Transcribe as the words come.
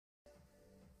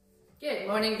Good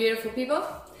morning, beautiful people.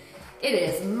 It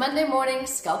is Monday morning,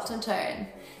 Sculpt and Tone.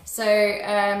 So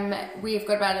we've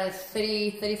got about a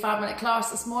 30-35 minute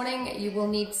class this morning. You will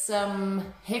need some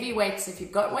heavy weights if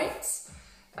you've got weights.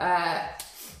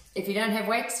 If you don't have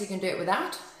weights, you can do it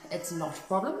without. It's not a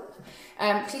problem.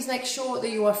 Please make sure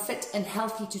that you are fit and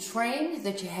healthy to train,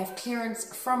 that you have clearance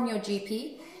from your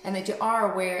GP, and that you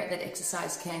are aware that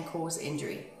exercise can cause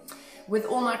injury. With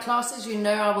all my classes, you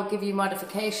know I will give you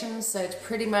modifications, so it's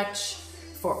pretty much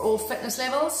for all fitness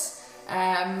levels.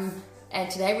 And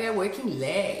today we are working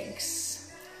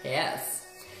legs. Yes.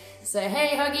 So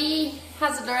hey Huggy,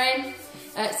 how's it going?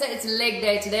 So it's leg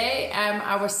day today.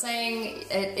 I was saying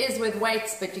it is with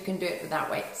weights, but you can do it without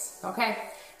weights. Okay.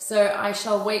 So I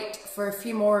shall wait for a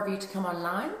few more of you to come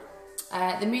online.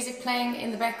 The music playing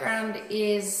in the background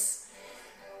is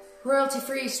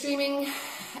royalty-free streaming,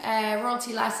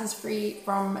 royalty license-free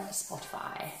from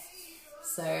Spotify.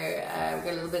 So we've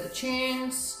got a little bit of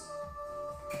tunes.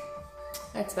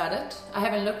 That's about it. I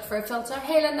haven't looked for a filter.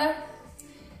 Hey Linda.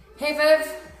 Hey Viv.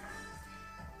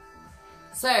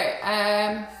 So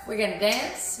we're gonna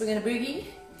dance. We're gonna boogie.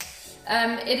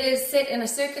 It is set in a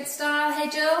circuit style. Hey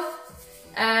Jill.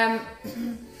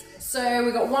 So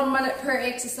we got 1 minute per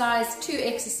exercise, 2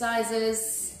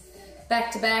 exercises back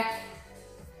to back.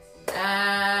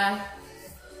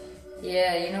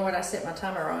 Yeah, you know what, I set my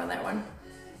timer wrong on that one.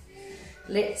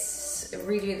 Let's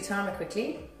review the timer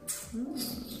quickly.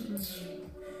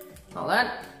 Hold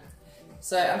on.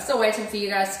 So I'm still waiting for you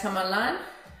guys to come online.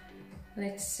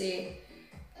 Let's see.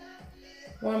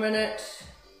 1 minute,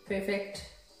 perfect.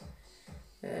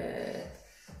 We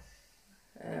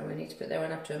need to put that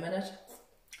one up to a minute.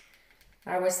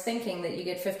 I was thinking that you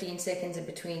get 15 seconds in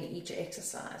between each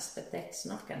exercise, but that's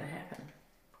not going to happen.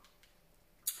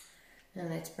 And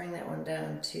let's bring that one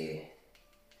down to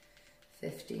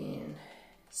 15.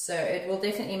 So it will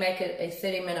definitely make it a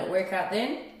 30-minute workout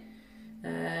then.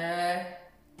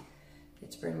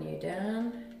 Let's bring you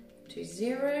down to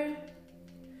 0.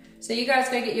 So you guys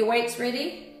go get your weights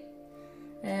ready.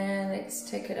 And let's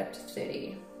take it up to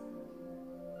 30.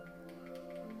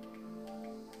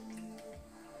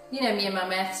 You know me and my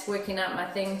maths, working out my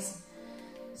things.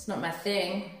 It's not my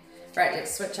thing. Right,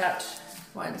 let's switch out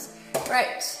ones.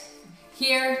 Right.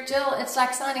 Here, Jill, it's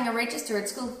like signing a register at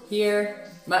school. Here,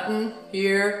 Mutton,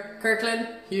 here, Kirkland,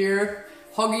 here,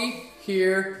 Hoggy,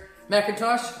 here,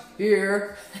 Macintosh,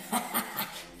 here.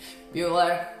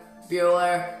 Bueller.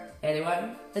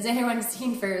 Anyone? Has anyone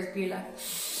seen Ferris Bueller?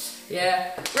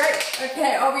 Yeah. Right,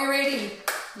 okay, are we ready?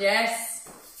 Yes.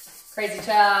 Crazy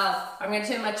child. I'm going to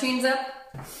turn my tunes up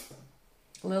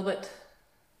a little bit.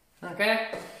 Okay.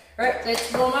 Right,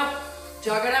 let's warm up,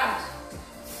 jog it out.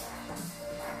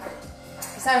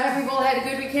 So I hope you've all had a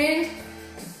good weekend.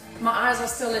 My eyes are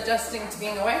still adjusting to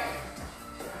being awake.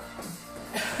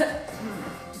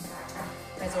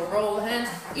 May as well roll the hands.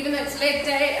 Even though it's leg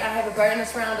day, I have a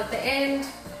bonus round at the end,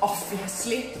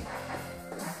 obviously.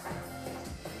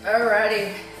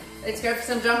 Alrighty, let's go for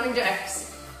some jumping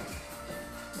jacks.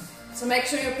 So make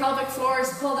sure your pelvic floor is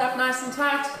pulled up nice and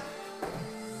tight.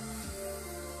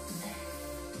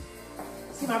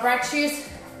 See my bright shoes?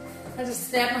 I just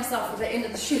stabbed myself with the end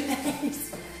of the shoelace.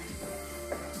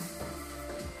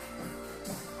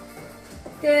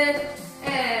 Good.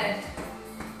 And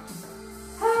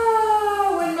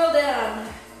windmill down.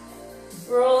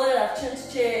 Roll it up, chin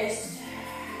to chest.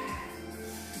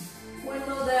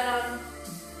 Windmill down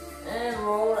and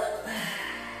roll it up.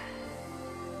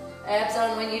 Abs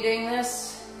on when you're doing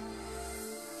this.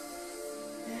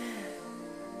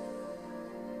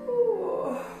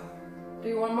 Ooh.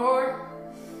 Do one more.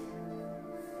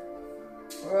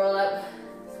 Roll up.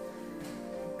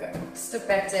 Go. Step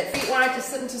back to that. Feet wide, just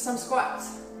sit into some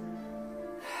squats.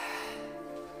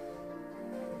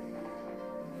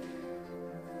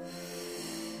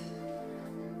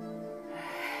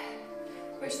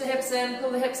 Push the hips in, pull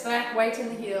the hips back, weight in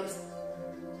the heels.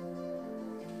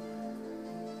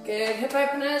 Good. Hip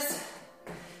openers.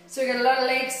 So we've got a lot of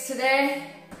legs today.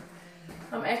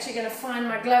 I'm actually going to find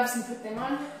my gloves and put them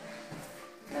on.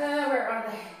 Where are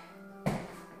they?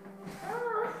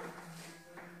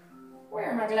 Where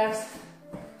are my gloves?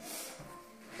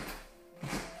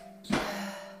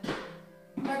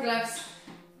 My gloves.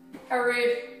 How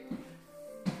rude.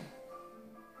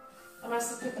 I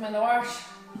must have put them in the wash.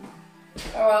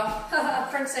 Oh well.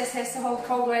 Princess has to hold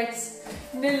cold weights.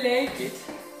 Naked.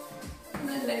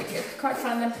 Can't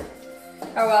find them.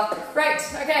 Oh well. Right,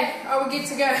 okay. Are we good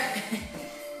to go?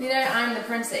 You know I'm the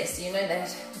princess, you know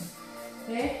that.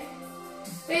 Okay?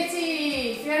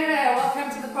 Betty! Yeah, welcome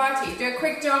to the party. Do a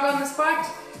quick jog on the spot.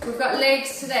 We've got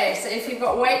legs today, so if you've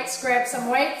got weights, grab some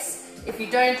weights. If you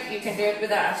don't, you can do it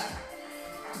without.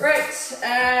 Right,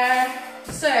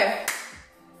 so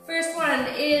first one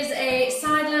is a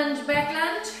side lunge, back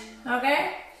lunge,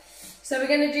 okay? So we're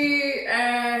going to do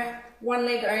one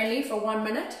leg only for 1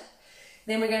 minute.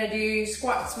 Then we're going to do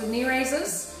squats with knee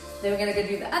raises. Then we're going to go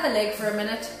do the other leg for a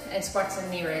minute and squats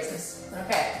and knee raises.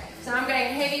 Okay, so I'm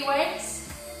going heavy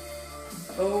weights.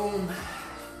 Boom.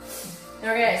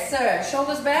 Okay, so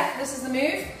shoulders back, this is the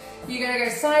move. You're going to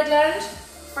go side lunge,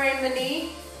 frame the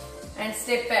knee, and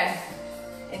step back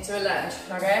into a lunge,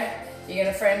 okay? You're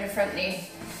going to frame the front knee.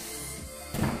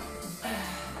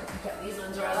 Pick up these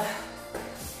ones rather.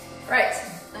 Right,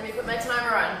 let me put my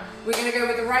timer on. We're going to go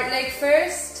with the right leg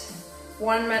first,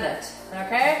 1 minute,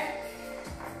 okay?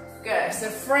 Go, so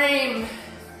frame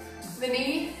the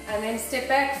knee and then step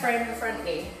back, frame the front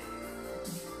knee.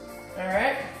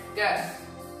 Alright, go.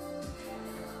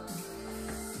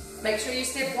 Make sure you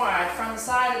step wide. From the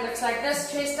side it looks like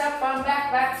this, chest up, bum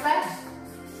back, back flat.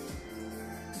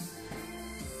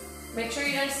 Make sure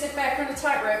you don't step back on a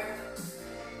tightrope.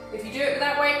 If you do it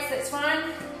without weights, that's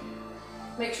fine.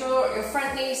 Make sure your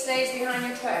front knee stays behind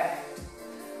your toe.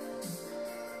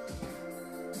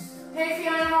 Hey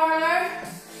Fiona Harlow.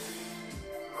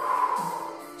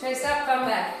 Chest up, bum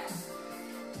back.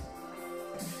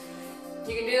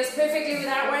 You can do this perfectly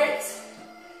without weights.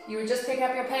 You would just pick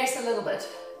up your pace a little bit.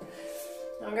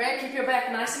 Okay, keep your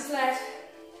back nice and flat.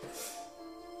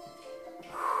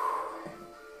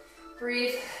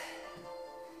 Breathe.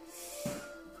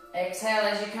 Exhale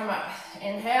as you come up.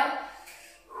 Inhale.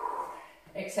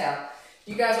 Exhale.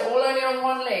 You guys are all only on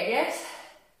one leg, yes?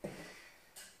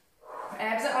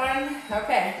 Abs are on.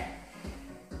 Okay.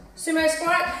 Sumo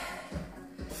squat.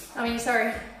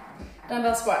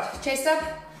 Dumbbell squat. Chest up.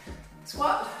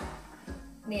 Squat.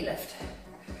 Knee lift.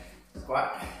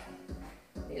 Squat.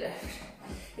 Knee lift.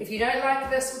 If you don't like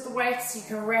this with the weights, you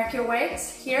can rack your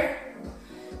weights here,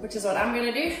 which is what I'm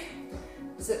going to do.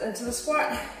 Sit into the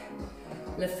squat.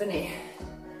 Lift the knee.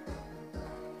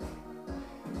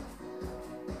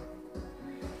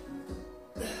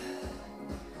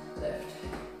 Lift.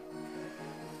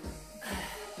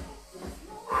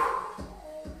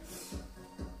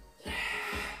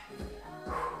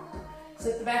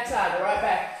 Sit the back side, right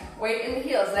back. Weight in the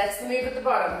heels, that's the move at the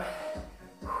bottom.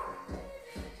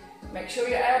 Make sure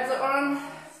your abs are on.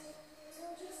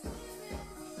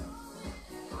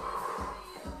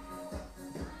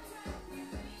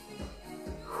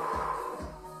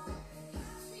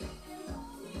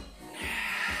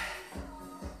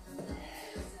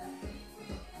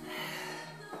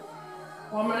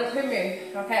 One minute per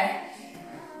move, okay.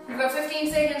 We've got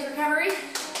 15 seconds recovery.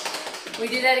 We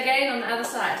do that again on the other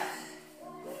side.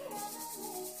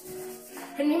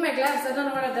 I need my gloves, I don't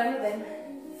know what I've done with them.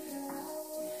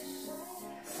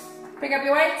 Pick up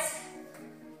your weights.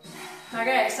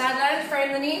 Okay, side lunge,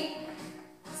 frame the knee.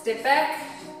 Step back,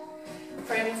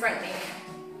 frame the front knee.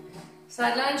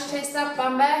 Side lunge, chest up,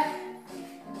 bum back.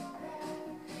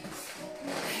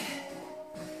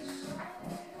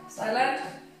 Side lunge.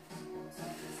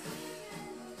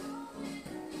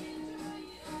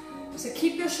 So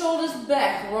keep your shoulders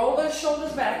back, roll those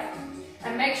shoulders back,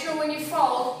 and make sure when you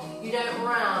fold, you don't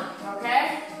round,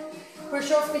 okay?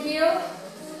 Push off the heel,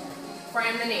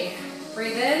 frame the knee.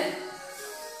 Breathe in,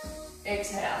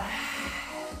 exhale.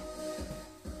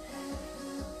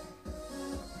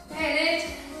 Hey, Ned.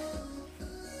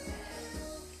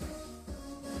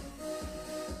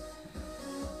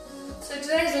 So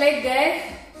today's leg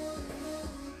day.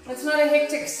 It's not a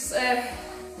hectic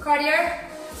cardio.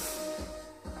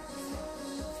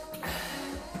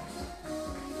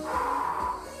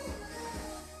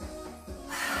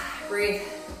 Breathe.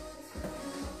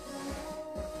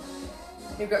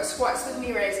 You've got squats with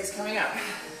knee raises coming up.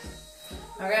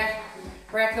 Okay,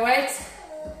 rack the weights,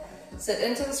 sit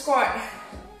into the squat,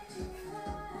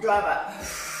 drive up.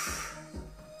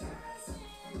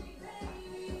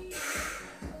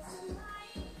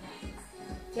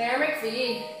 Jeremy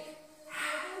McPhee.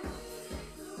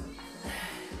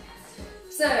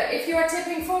 So if you are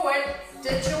tipping forward,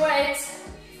 ditch your weights,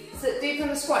 sit deep in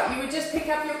the squat. You would just pick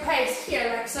up your pace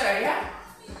here like so, yeah?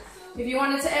 If you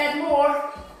wanted to add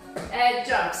more, add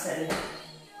jumps in.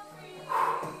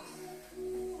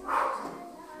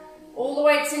 All the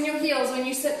weights in your heels when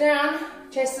you sit down,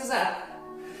 chest is up.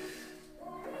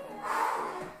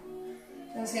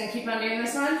 I'm just going to keep on doing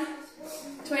this one.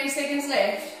 20 seconds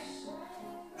left.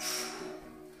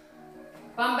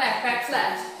 Bum back, back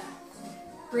flat.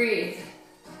 Breathe.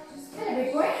 Hello,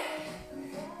 big boy.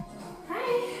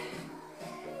 Hi.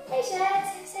 Hey,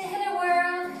 Shad. Say hello,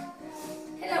 world.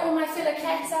 Hello, all my fellow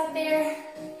cats out there.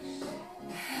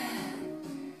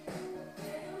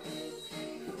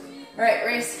 All right,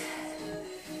 race.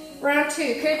 Round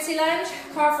 2, curtsy lunge,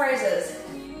 calf raises.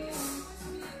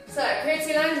 So,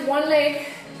 curtsy lunge, one leg.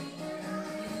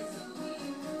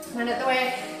 One at the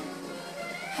way.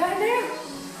 Oh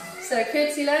no. So,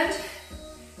 curtsy lunge.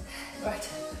 Right.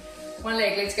 One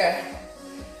leg, let's go.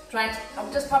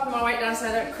 I'm just popping my weight down so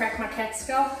I don't crack my cat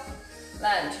skull.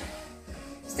 Lunge.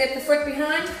 Step the foot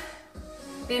behind.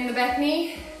 Bend the back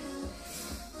knee.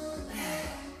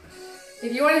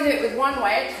 If you want to do it with one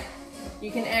weight,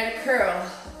 you can add a curl.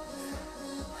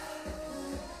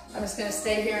 I'm just going to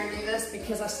stay here and do this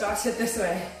because I started this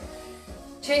way.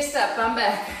 Chest up, bum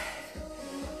back.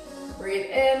 Breathe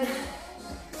in.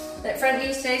 That front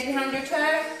knee stays behind your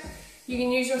toe. You can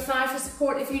use your thigh for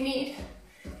support if you need.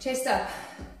 Chest up.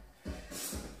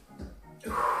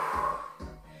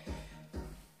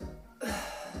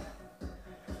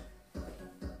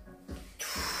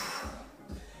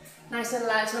 Nice and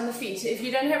light on the feet. If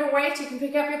you don't have a weight, you can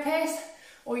pick up your pace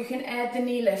or you can add the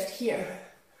knee lift here.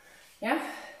 Yeah?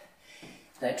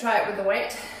 Don't try it with the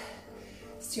weight.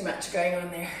 It's too much going on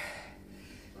there.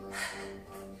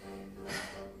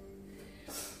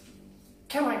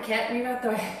 Come on, cat, move out the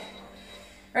way.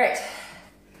 Right.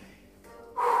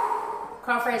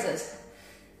 Calf raises.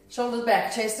 Shoulders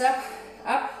back, chest up,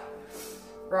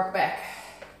 rock back.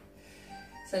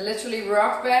 So literally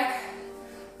rock back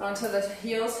onto the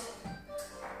heels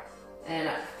and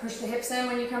up. Push the hips in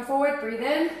when you come forward, breathe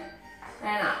in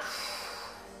and up.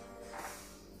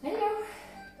 Hello.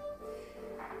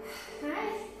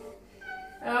 Hi.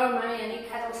 Oh my, and he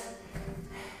cuddles.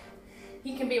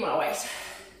 He can be my weight.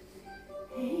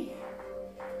 Hey.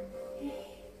 Hey.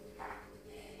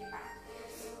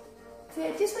 So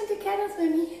I just want to cuddle for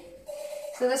me.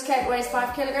 So this cat weighs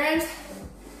 5 kilograms.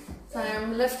 So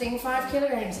I'm lifting 5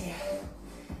 kilograms here.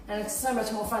 And it's so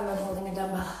much more fun than holding a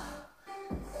dumbbell.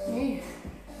 Hey.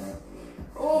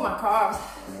 Oh, my calves.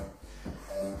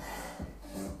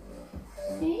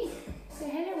 Hey, say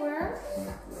hello, world.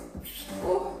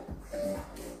 Oh.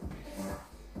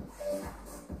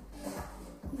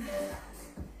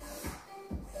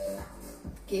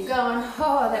 Keep going.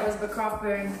 Oh, that was the calf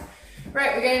burn.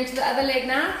 Right, we're going to the other leg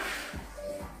now.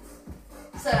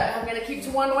 So I'm going to keep to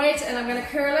one weight and I'm going to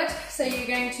curl it. So you're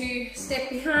going to step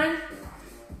behind.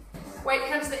 Weight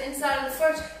comes to the inside of the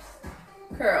foot.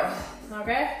 Curl.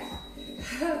 Okay?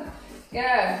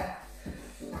 Go.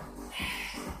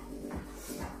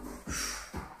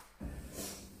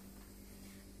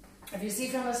 If you see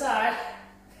from the side,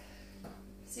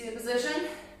 see the position,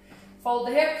 fold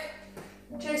the hip,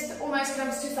 chest almost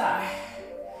comes to thigh.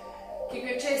 Keep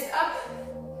your chest up.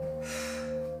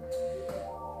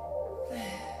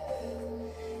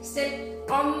 Step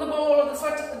on the ball of the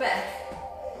foot at the back.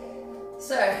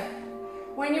 So,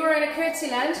 when you were in a curtsy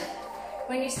lunge,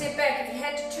 when you step back, if you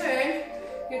had to turn,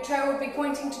 your toe would be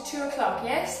pointing to 2 o'clock,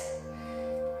 yes?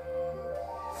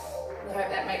 I hope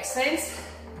that makes sense.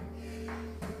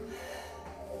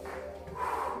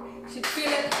 You should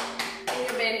feel it in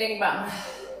your bending bum.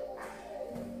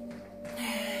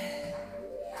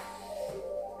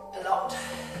 A lot.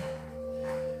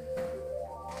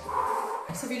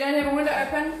 So if you don't have a window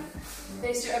open,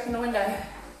 best to open the window.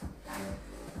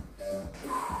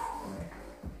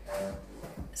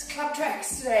 It's club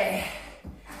tracks today.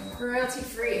 Royalty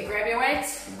free. Grab your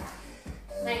weights.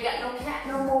 Now you got no cat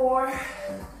no more.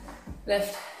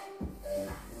 Lift.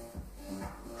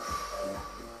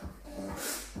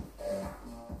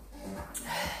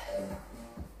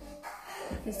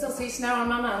 You can still see snow on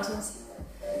my mountains.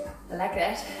 I like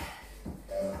that.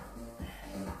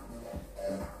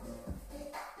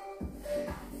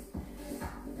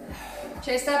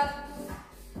 Chest up.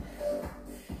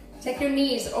 Take your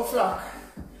knees off lock.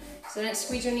 So don't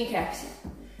squeeze your kneecaps.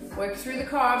 Work through the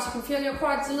calves. You can feel your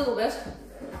quads a little bit.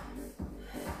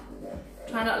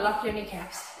 Try not to lock your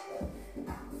kneecaps.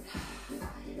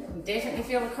 You definitely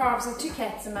feel the calves of 2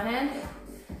 cats in my hand.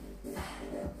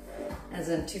 As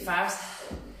in 2 5s.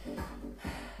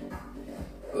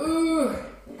 Ooh,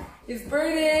 it's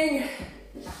burning.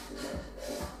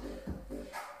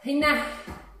 Hina.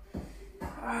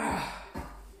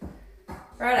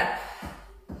 Right up.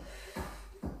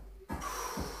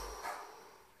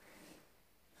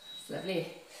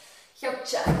 Lovely.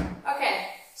 Okay,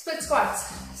 split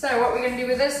squats. So what we're going to do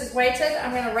with this is weighted.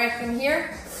 I'm going to rack them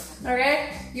here.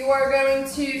 Okay, you are going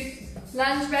to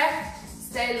lunge back,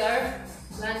 stay low,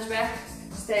 lunge back,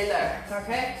 stay low.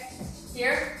 Okay,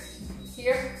 here,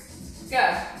 here,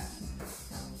 go.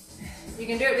 You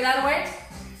can do it without a weight.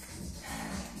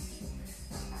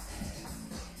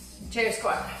 Chair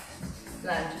squat,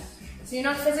 lunge. So you're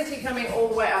not physically coming all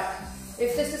the way up.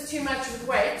 If this is too much with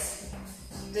weights,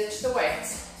 ditch the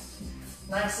weights.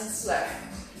 nice and slow.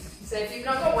 So if you've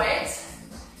not got weights,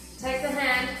 take the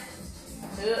hand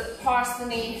past the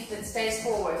knee that stays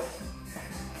forward.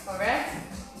 Alright?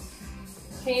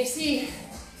 Can you see?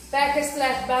 Back is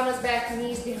flat, bum is back,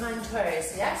 knees behind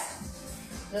toes. Yes?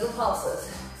 Little pulses.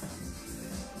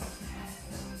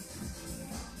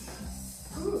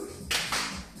 Whew.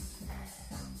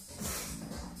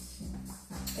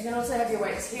 You can also have your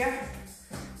weights here.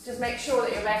 Just make sure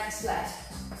that your back is flat.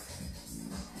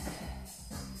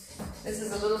 This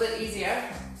is a little bit easier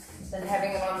than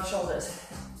having them on the shoulders.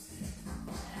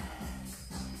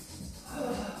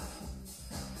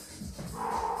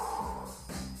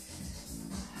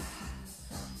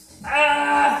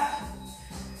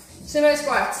 Sumo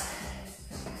squats.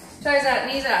 Toes out,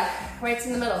 knees out, weights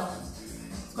in the middle.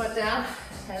 Squat down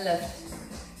and lift.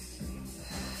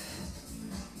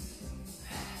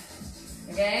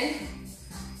 Again,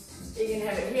 you can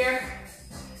have it here,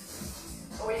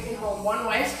 or you can hold one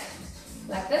weight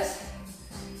like this.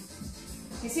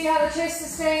 You see how the chest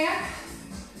is staying up?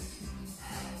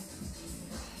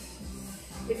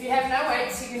 If you have no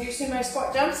weights, you can do sumo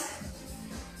squat jumps.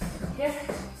 Here.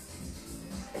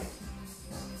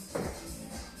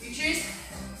 You choose.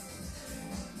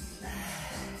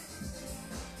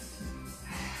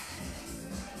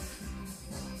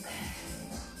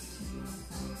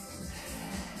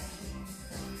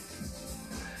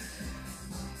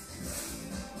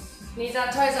 Knees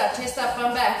out, toes out, chest up,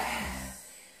 bum back.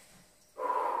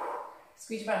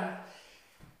 Squeeze your bum.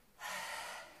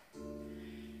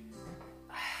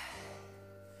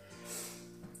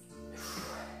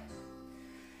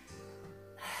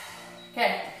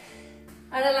 Okay,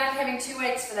 I don't like having two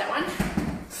weights for that one,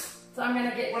 so I'm going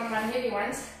to get one of my heavy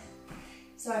ones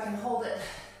so I can hold it.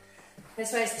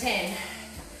 This way is 10.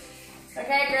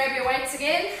 Okay, grab your weights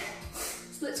again,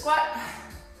 split squat.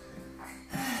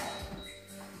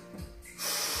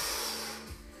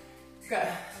 Go.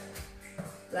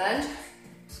 Lunge,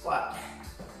 squat,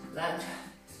 lunge,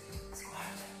 squat.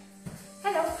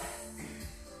 Hello.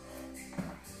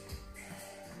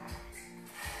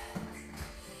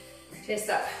 Chest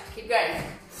up, keep going.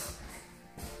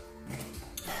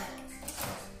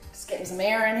 Just getting some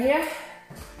air in here.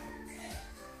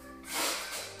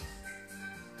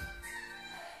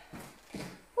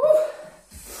 Woo.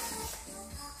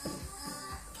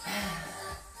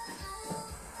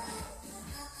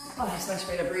 Oh, it's much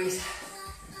better breeze.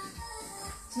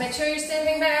 So make sure you're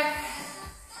standing back,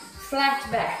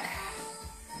 flat back.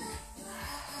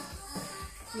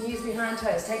 Knees behind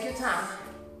toes, take your time.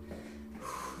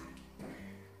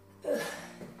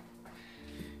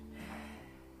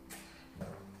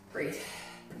 Breathe.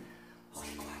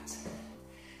 Holy quads.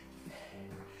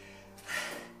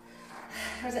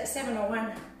 Was that 7 or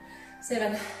 1?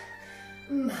 7.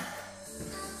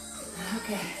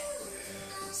 Okay.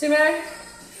 Sumo.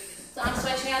 So I'm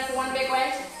switching out for one big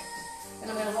weight,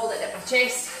 and I'm going to hold it at my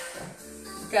chest.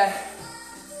 Go.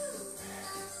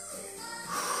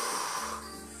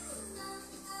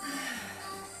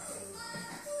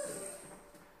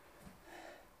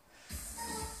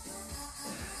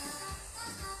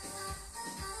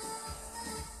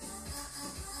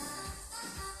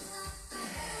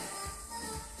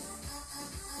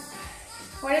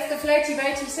 What if the floaty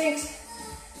boaty sinks?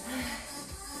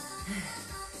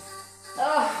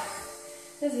 Oh,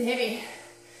 this is heavy.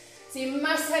 So you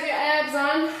must have your abs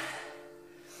on.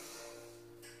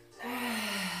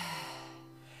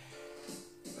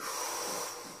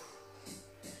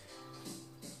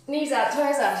 Knees out,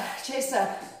 toes out, chest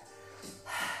up.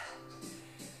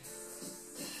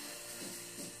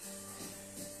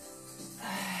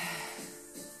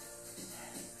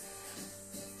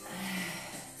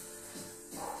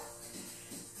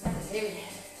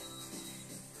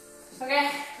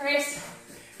 Okay, rest,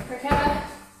 recover.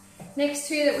 Next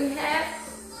two that we have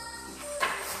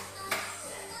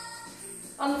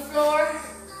on the floor.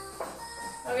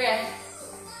 Okay,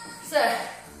 so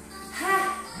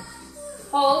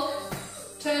hold,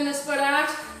 turn this foot out,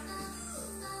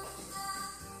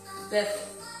 lift.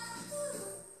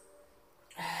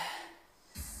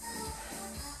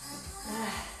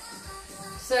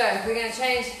 So we're going to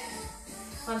change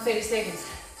on 30 seconds.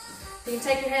 You can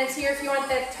take your hands here if you want.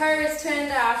 That toe is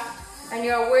turned out and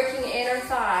you're working inner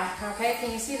thigh. Okay,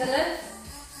 can you see the lift?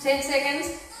 10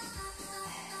 seconds.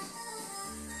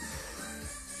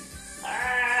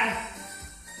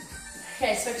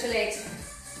 Okay, switch your legs.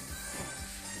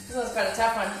 This one's quite a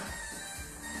tough one.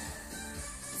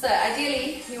 So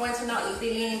ideally, you want to not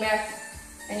be leaning back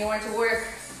and you want to work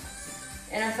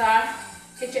inner thigh.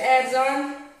 Get your abs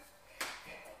on.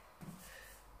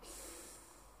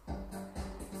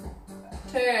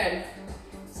 Turn.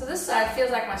 So this this side feels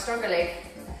like my stronger leg.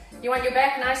 You want your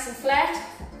back nice and flat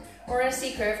or in a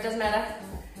C curve, doesn't matter.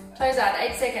 Toes out,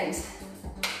 8 seconds.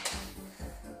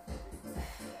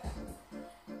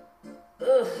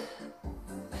 Ugh.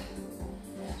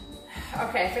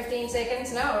 Okay, 15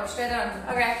 seconds. No, straight on.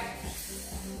 Okay.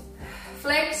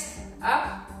 Flex,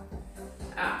 up,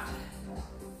 out,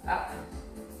 up,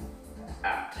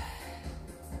 out,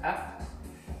 up.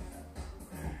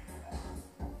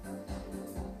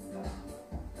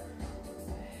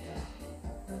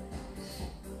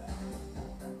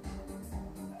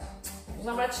 There's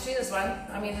not much to this one.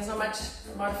 I mean, there's not much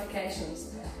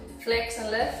modifications. Flex and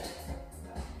lift.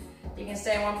 You can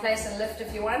stay in one place and lift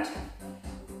if you want.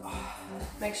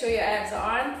 Make sure your abs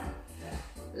are on.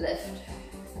 Lift.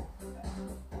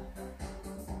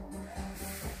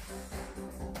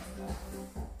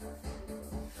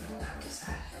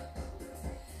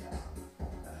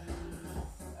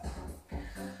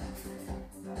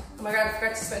 Oh my god, I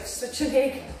forgot to switch your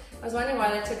leg. I was wondering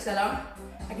why that took so long.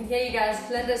 I can hear you guys,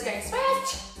 Linda's going,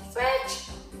 switch, switch.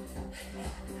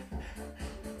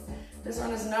 This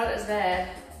one is not as bad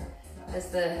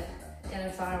as the inner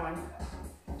thigh one.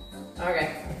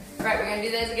 Okay, right, we're gonna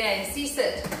do those again.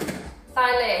 C-sit,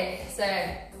 thigh leg. So,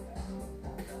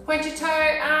 point your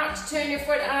toe out, turn your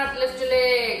foot out, lift your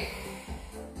leg.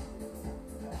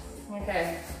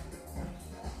 Okay.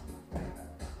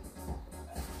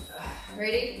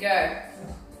 Ready? Go.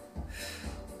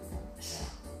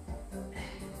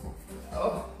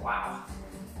 Oh, wow.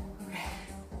 Okay.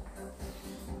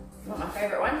 Not my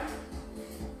favorite one.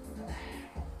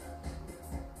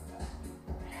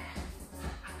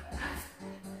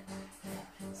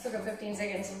 Still got 15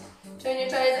 seconds. Turn your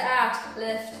toes out.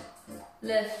 Lift,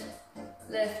 lift,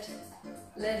 lift,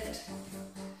 lift.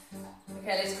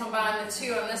 Okay, let's combine the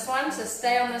two on this one. So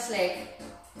stay on this leg.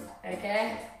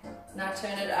 Okay? Now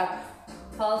turn it up.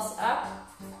 Pulse up,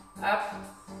 up,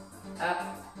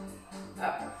 up,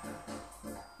 up.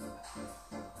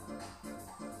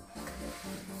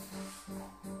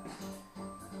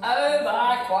 Oh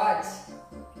my quads.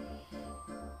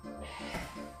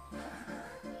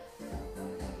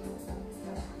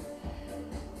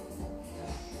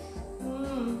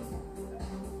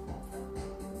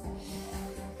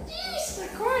 Jeez, my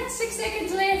quads, 6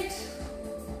 seconds left.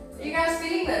 Are you guys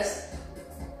feeling this?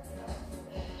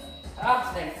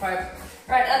 Oh, thank God.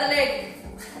 Right, other leg.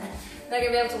 Not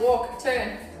gonna be able to walk.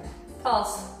 Turn.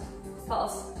 Pulse.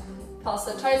 Pulse. Pulse.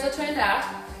 The toes are turned out.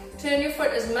 Turn your foot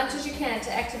as much as you can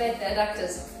to activate the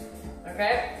adductors.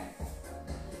 Okay?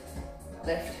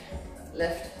 Lift.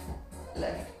 Lift.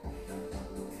 Lift.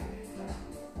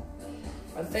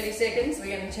 On 30 seconds,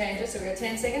 we're gonna change it. So we've got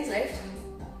 10 seconds left.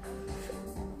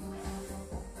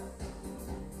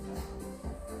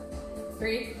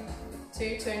 Three,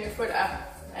 two, turn your foot up.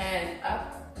 And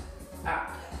up,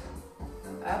 up,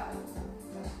 up,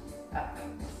 up,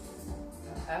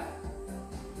 up,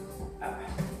 up.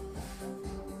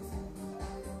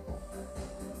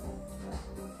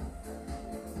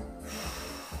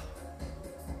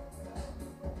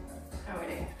 How are we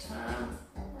doing for time?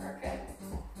 We're okay.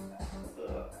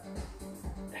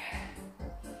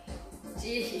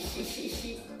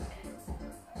 Gee.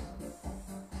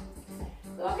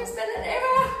 Longest minute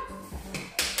ever.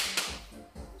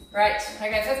 Right,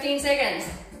 okay, 15 seconds.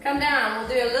 Come down, we'll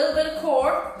do a little bit of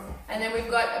core, and then we've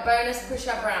got a bonus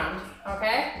push-up round,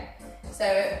 okay? So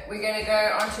we're gonna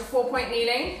go onto 4-point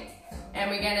kneeling, and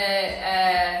we're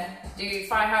gonna do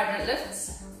 5 hydrant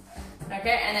lifts,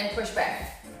 okay, and then push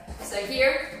back. So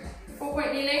here,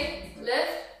 4-point kneeling,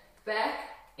 lift, back,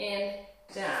 in,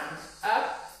 down,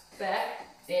 up, back,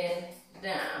 in,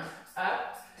 down,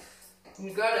 up.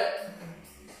 You got it.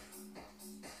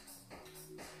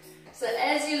 So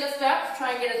as you lift up,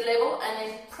 try and get it level, and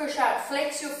then push out.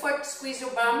 Flex your foot, squeeze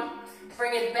your bum,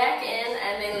 bring it back in,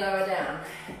 and then lower down.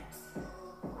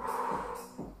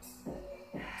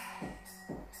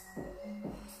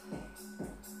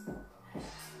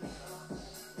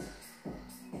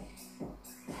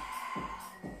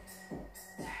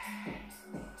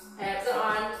 Abs are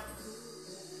on.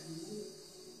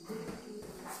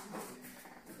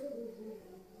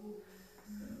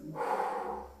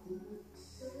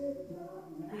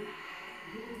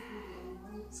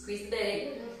 Squeeze the belly.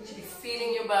 You should be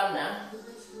feeling your bum now.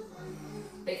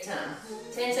 Big time.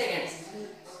 10 seconds.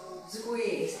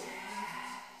 Squeeze.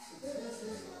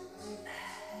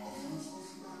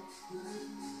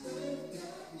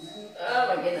 Oh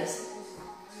my goodness.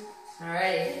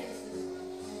 Alrighty.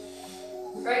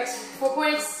 Right, 4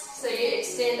 points. So you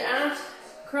extend out,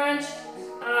 crunch,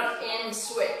 out, in,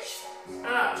 switch.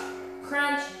 Out,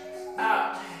 crunch,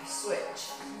 out,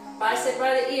 switch. Bicep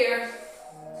by the ear.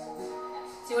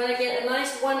 So you want to get a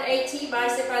nice 180,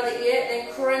 bicep by the ear,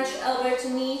 then crunch elbow to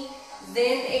knee,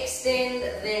 then extend,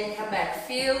 then come back.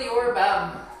 Feel your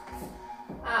bum.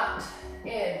 Out,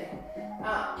 in,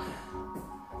 out.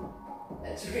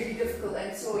 That's really difficult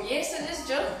and sore. Yes, it is,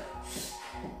 Jill.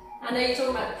 I know you're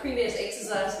talking about the previous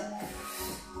exercise.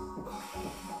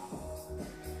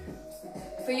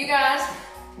 For you guys,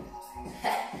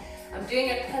 I'm doing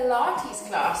a Pilates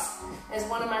class as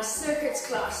one of my circuits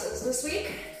classes this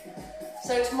week.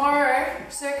 So tomorrow,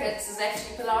 circuits is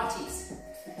actually Pilates,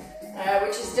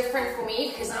 which is different for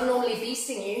me because I'm normally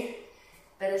beasting you,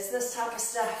 but it's this type of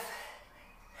stuff.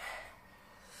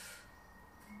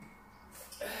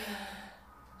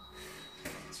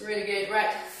 It's really good.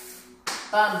 Right,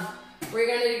 bum. We're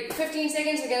going to do 15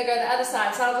 seconds, we're going to go to the other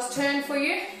side. So I'll just turn for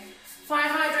you. Fire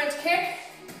hydrant kick.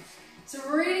 So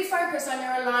really focus on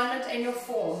your alignment and your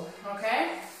form,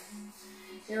 okay?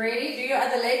 You ready? Do your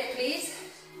other leg, please.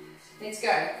 Let's go.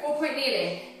 4-point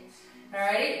kneeling.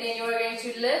 Alrighty, then you are going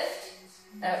to lift,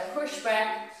 push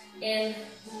back, in,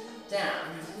 down.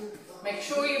 Make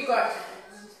sure you've got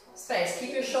space.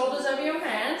 Keep your shoulders over your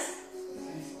hands.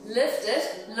 Lift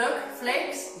it, look,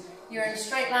 flex. You're in a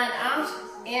straight line out,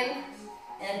 in,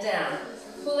 and down.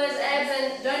 Pull those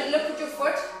abs in. Don't look at your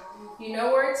foot. You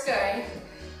know where it's going.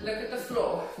 Look at the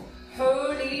floor.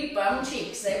 Holy bum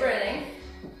cheeks. They're breathing.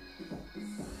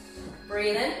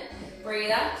 Breathe in,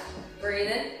 breathe out, breathe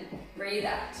in, breathe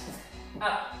out.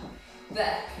 Up,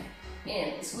 back,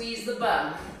 in. Squeeze the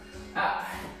bum. Up,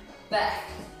 back,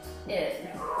 in.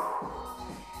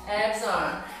 Abs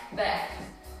on, back,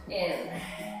 in.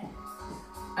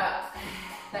 Up,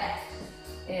 back,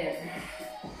 in.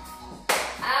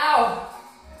 Ow!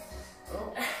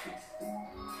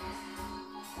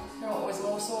 You know what was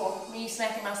more sore? Me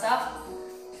smacking myself.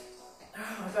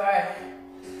 Oh my god.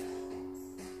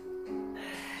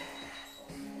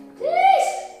 Yes!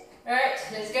 Alright,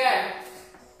 let's go.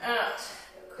 Out,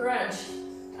 crunch,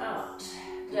 out,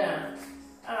 down,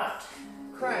 out,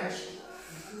 crunch.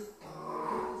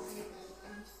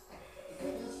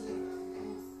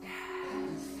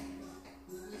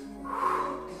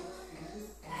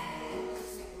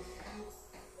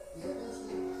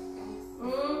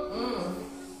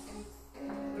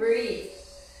 Breathe.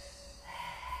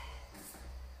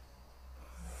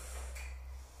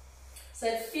 So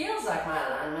it feels like my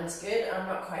alignment's good. I'm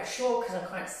not quite sure because I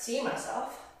can't see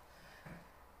myself.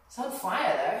 It's on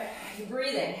fire though. You're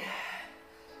breathing.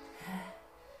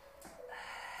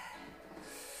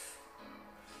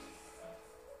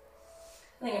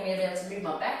 I think I'm going to be able to move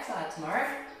my backside tomorrow.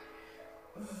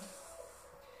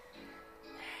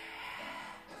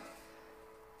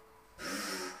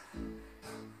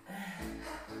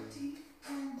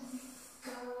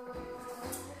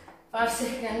 Five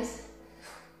seconds.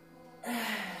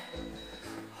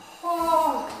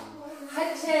 Oh,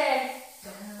 hate.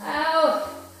 Ow.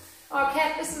 Oh,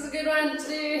 cat, this is a good one to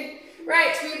do.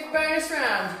 Right, we have a bonus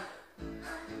round.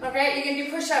 Okay, you can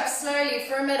do push-ups slowly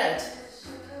for a minute.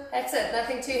 That's it,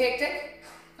 nothing too hectic.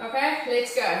 Okay,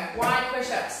 let's go. Wide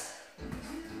push-ups.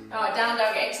 Oh, down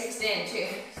dog, extend too.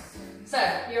 So,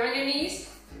 you're on your knees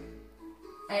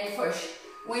and you push.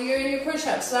 When you're in your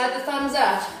push-up, slide the thumbs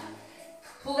out.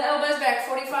 Pull the elbows back,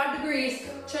 45 degrees,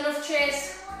 chin off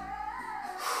chest.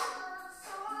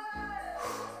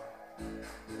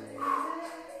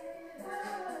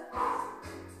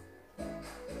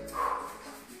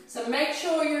 So make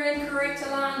sure you're in correct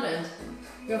alignment.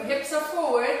 Your hips are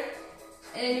forward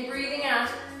and you're breathing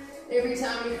out every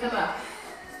time you come up.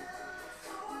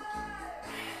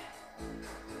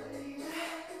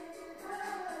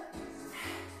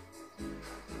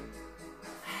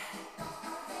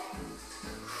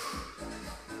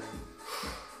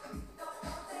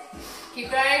 Keep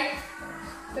going.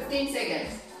 15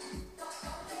 seconds.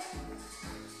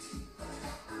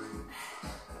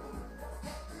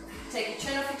 Take your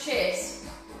chin off your chest.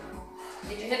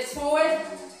 Get your hips forward.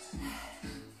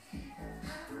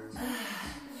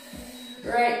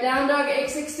 Great. Down dog,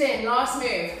 extend. Last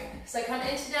move. So come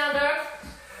into down dog.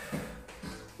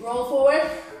 Roll forward.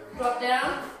 Drop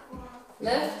down.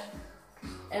 Lift.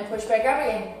 And push back up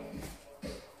again.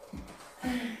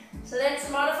 So that's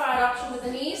the modified option with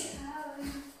the knees.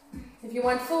 If you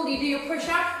want full, you do your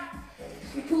push-up,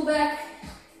 you pull back,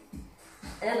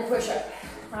 and the push-up,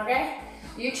 okay?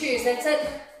 You choose, that's it.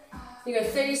 You got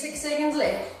 36 seconds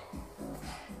left.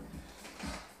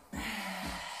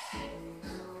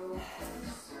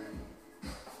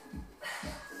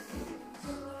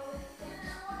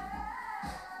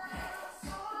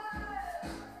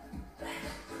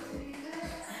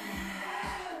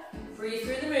 Breathe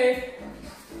through the move.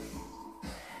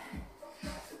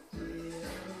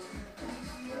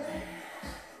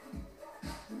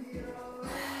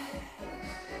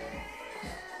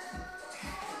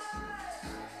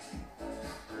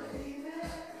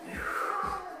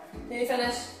 Nearly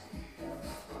finished.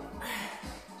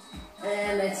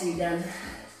 And that's you done.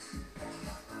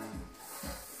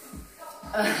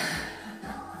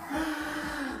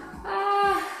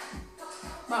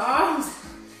 My arms.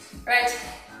 Right,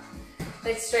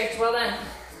 let's stretch. Well done.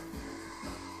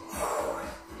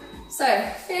 So,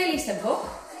 fairly simple.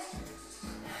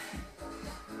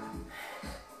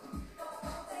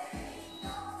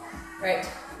 Right,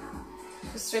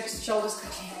 just stretch the shoulders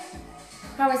quickly.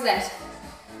 How was that?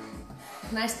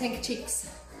 Nice pink cheeks.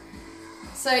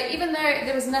 So even though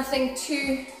there was nothing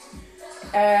too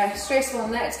stressful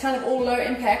in that, it's kind of all low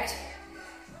impact,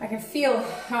 I can feel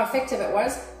how effective it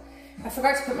was. I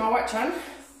forgot to put my watch on,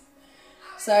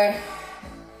 so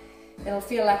it'll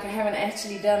feel like I haven't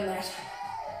actually done that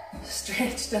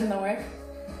stretch, done the work.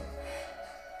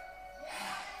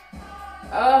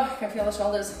 Oh, I can feel the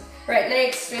shoulders. Right,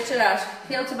 legs, stretch it out,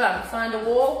 heel to bum. Find a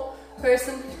wall,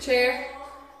 person, chair.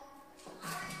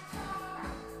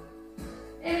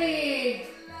 Emily,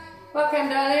 welcome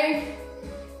darling.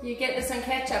 You get this on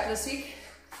catch up this week.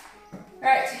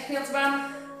 Alright, heel to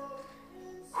bum.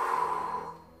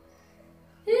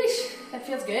 Yeesh, that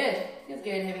feels good. Feels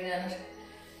good having that.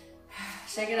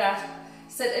 Shake it out.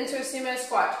 Sit into a sumo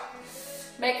squat.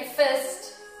 Make a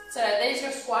fist. So there's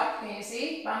your squat. Can you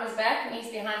see? Bum is back, knees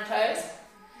behind toes.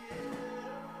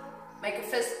 Make a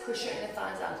fist, push your inner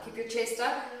thighs out. Keep your chest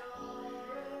up.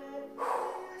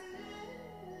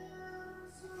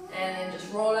 And then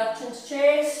just roll up, chin to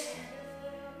chest.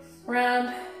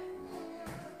 Round.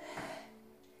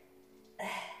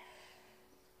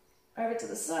 Over to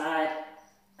the side.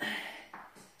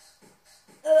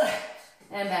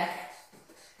 And back.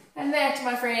 And that,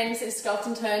 my friends, is Sculpt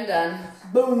and Turn done.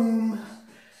 Boom.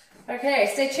 Okay,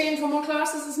 stay tuned for more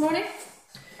classes this morning.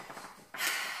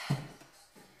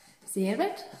 See you in a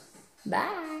bit.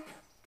 Bye.